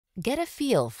Get a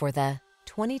feel for the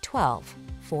 2012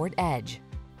 Ford Edge.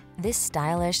 This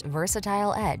stylish,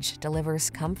 versatile Edge delivers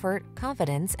comfort,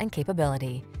 confidence, and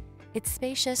capability. Its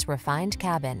spacious, refined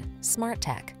cabin, smart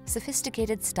tech,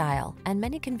 sophisticated style, and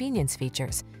many convenience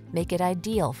features make it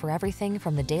ideal for everything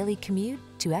from the daily commute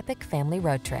to epic family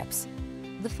road trips.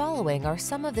 The following are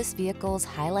some of this vehicle's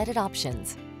highlighted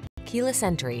options: keyless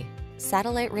entry,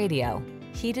 satellite radio,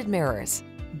 heated mirrors,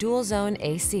 dual zone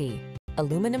AC,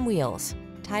 aluminum wheels,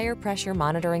 tire pressure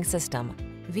monitoring system,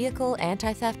 vehicle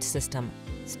anti-theft system,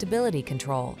 stability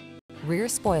control, rear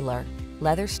spoiler,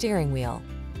 leather steering wheel.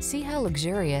 See how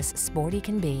luxurious sporty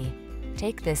can be.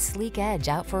 Take this sleek Edge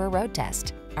out for a road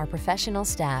test. Our professional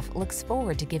staff looks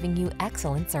forward to giving you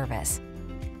excellent service.